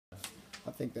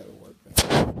think that'll work.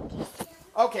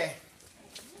 Okay,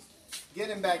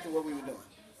 getting back to what we were doing.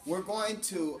 We're going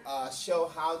to show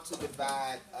how to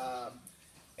divide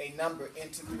a number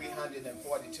into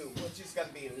 342, which is going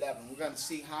to be 11. We're going to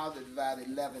see how to divide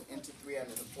 11 into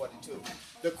 342.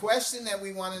 The question that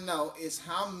we want to know is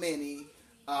how many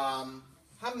 11s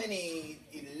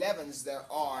there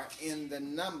are in the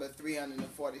number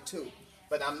 342.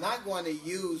 But I'm not going to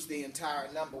use the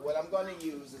entire number. What I'm going to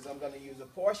use is I'm going to use a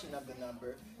portion of the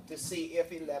number to see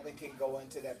if 11 can go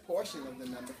into that portion of the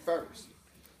number first.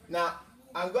 Now,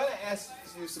 I'm going to ask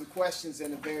you some questions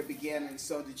in the very beginning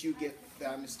so that you get the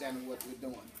understanding of what we're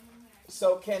doing.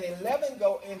 So can 11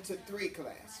 go into 3,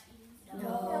 class?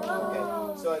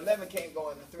 No. Okay. So 11 can't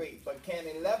go into 3, but can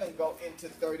 11 go into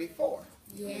 34?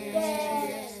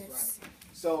 Yes. Right.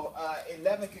 So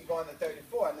 11 can go into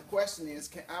 34, and the question is,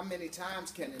 how many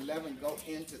times can 11 go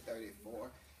into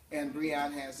 34? And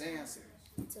Breon has answers.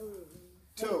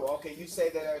 2. Okay, you say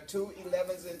there are 2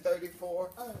 11s in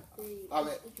 34? 3.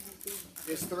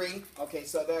 It's 3. Okay,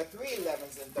 so there are 3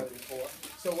 11s in 34.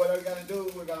 So what are we going to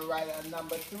do? We're going to write a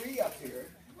number 3 up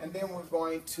here, and then we're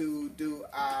going to do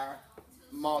our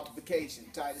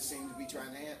multiplication. Titus seems to be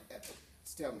trying to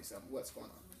tell me something. What's going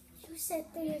on? You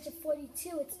said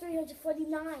 342. It's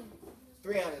 349.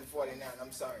 349.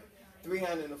 I'm sorry.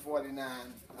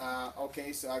 349.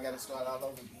 Okay, so I got to start all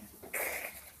over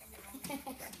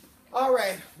again. All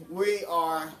right, we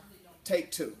are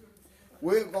take 2.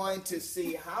 We're going to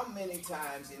see how many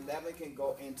times 11 can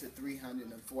go into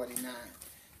 349.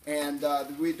 And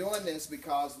we're doing this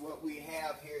because what we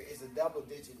have here is a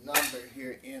double-digit number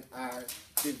here in our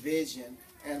division.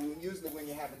 And usually when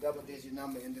you have a double-digit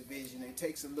number in division, it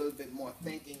takes a little bit more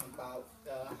thinking about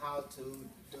how to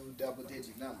do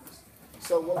double-digit numbers.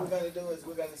 So what we're going to do is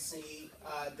we're going to see,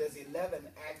 does 11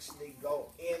 actually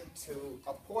go into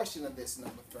a portion of this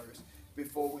number first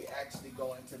before we actually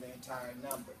go into the entire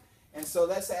number. And so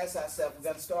let's ask ourselves, we're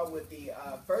going to start with the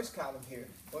first column here.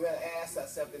 We're going to ask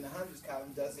ourselves in the hundreds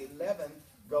column, does 11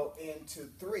 go into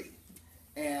 3?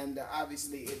 And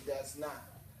obviously it does not.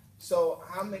 So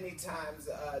how many times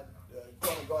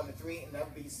can it go into 3? And that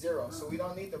would be 0. So we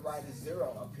don't need to write a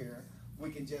 0 up here.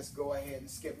 We can just go ahead and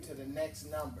skip to the next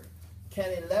number.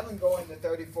 Can 11 go into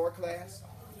 34, class?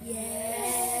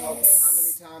 Yes. Okay, how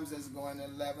many times does it go into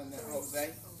 11 then,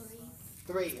 Jose?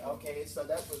 3. Okay, so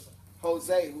that was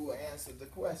Jose who answered the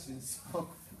question. So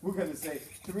we're going to say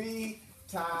 3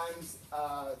 times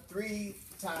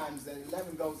that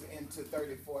 11 goes into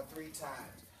 34, 3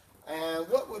 times. And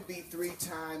what would be 3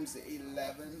 times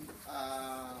 11,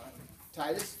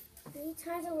 Titus? 3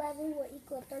 times 11 will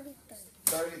equal 33.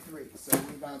 33. So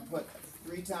we're going to put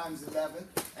 3 times 11,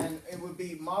 and it would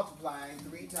be multiplying.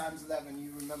 3 times 11,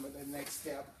 you remember the next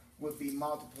step would be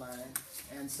multiplying,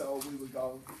 and so we would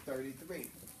go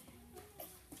 33.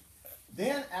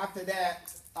 Then after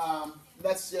that,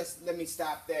 let me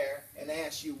stop there and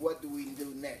ask you, what do we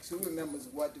do next? Who remembers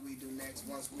what do we do next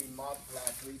once we multiply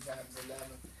 3 times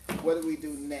 11? What do we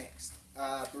do next?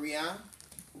 Breon?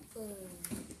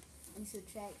 We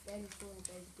subtract 34 and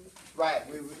 33. Right,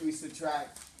 we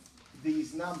subtract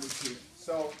these numbers here.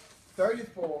 So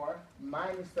 34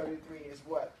 minus 33 is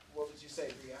what? What would you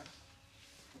say, Breon?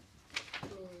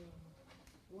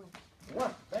 1.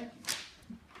 1, thank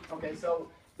you. Okay, so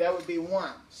that would be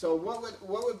 1. So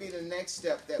what would be the next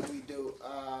step that we do?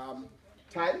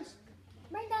 Titus?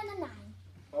 Bring down the 9.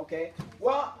 Okay.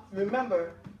 Well,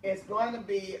 remember, it's going to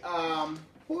be,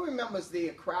 who remembers the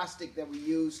acrostic that we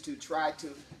used to try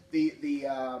to, the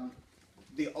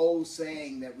old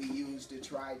saying that we used to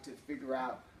try to figure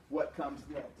out what comes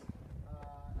next?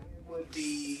 It would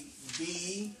be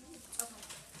B,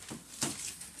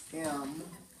 M,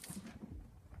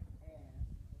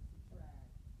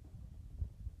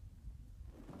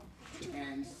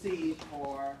 and C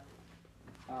for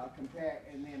compare,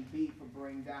 and then B for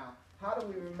bring down. How do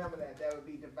we remember that? That would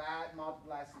be divide,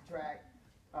 multiply, subtract,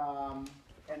 and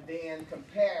then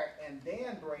compare, and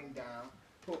then bring down.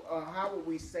 How would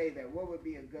we say that? What would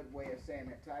be a good way of saying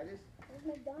that, Titus? Does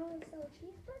McDonald's sell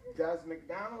cheeseburgers? Does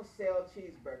McDonald's sell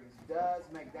cheeseburgers? Does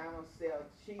McDonald's sell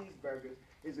cheeseburgers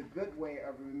is a good way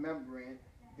of remembering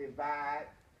divide,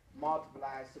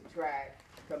 multiply, subtract,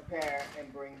 compare,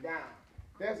 and bring down.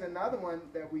 There's another one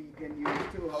that we can use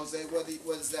too, Jose. What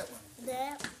is that one?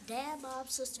 Dad, mom,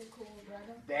 sister, cool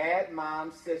brother. Dad,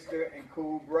 mom, sister, and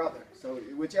cool brother. So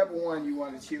whichever one you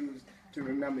want to choose to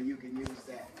remember, you can use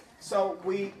that. So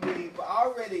we've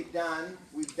already done,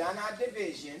 we've done our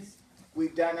division,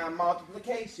 we've done our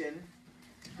multiplication.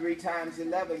 3 times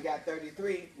 11 got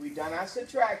 33. We've done our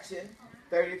subtraction.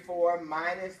 34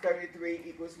 minus 33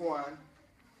 equals 1.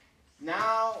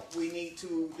 Now we need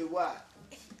to do what?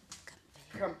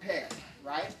 Compare,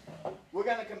 right? We're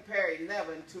going to compare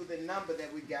 11 to the number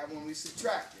that we got when we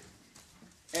subtracted.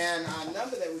 And our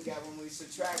number that we got when we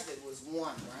subtracted was 1,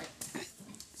 right?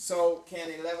 So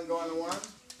can 11 go into 1?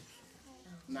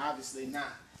 No, obviously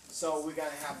not. So we're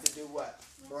going to have to do what?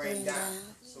 Bring down.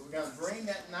 So we're going to bring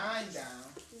that 9 down.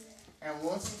 And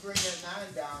once we bring that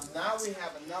 9 down, now we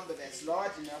have a number that's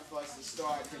large enough for us to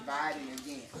start dividing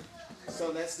again.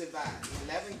 So let's divide.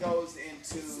 11 goes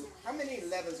into, how many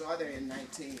 11s are there in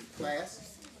 19,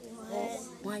 class?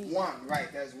 1,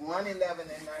 right. There's 1 11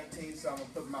 in 19, so I'm going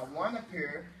to put my 1 up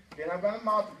here. Then I'm going to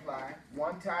multiply.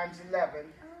 1 times 11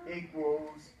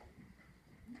 equals,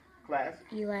 class?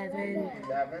 11.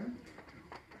 11.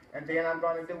 And then I'm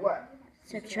going to do what?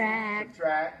 Subtract.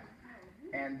 Subtract.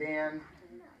 And then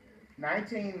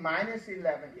 19 minus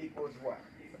 11 equals what?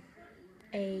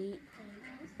 8.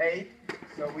 8.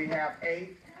 So we have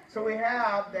 8. So we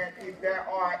have that if there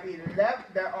are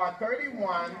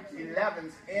 31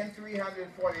 11s in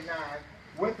 349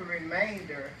 with a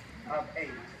remainder of 8.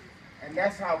 And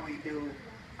that's how we do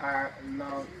our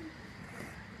long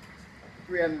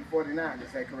 349,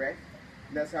 is that correct?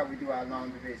 That's how we do our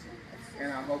long division.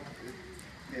 And I hope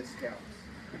this helps.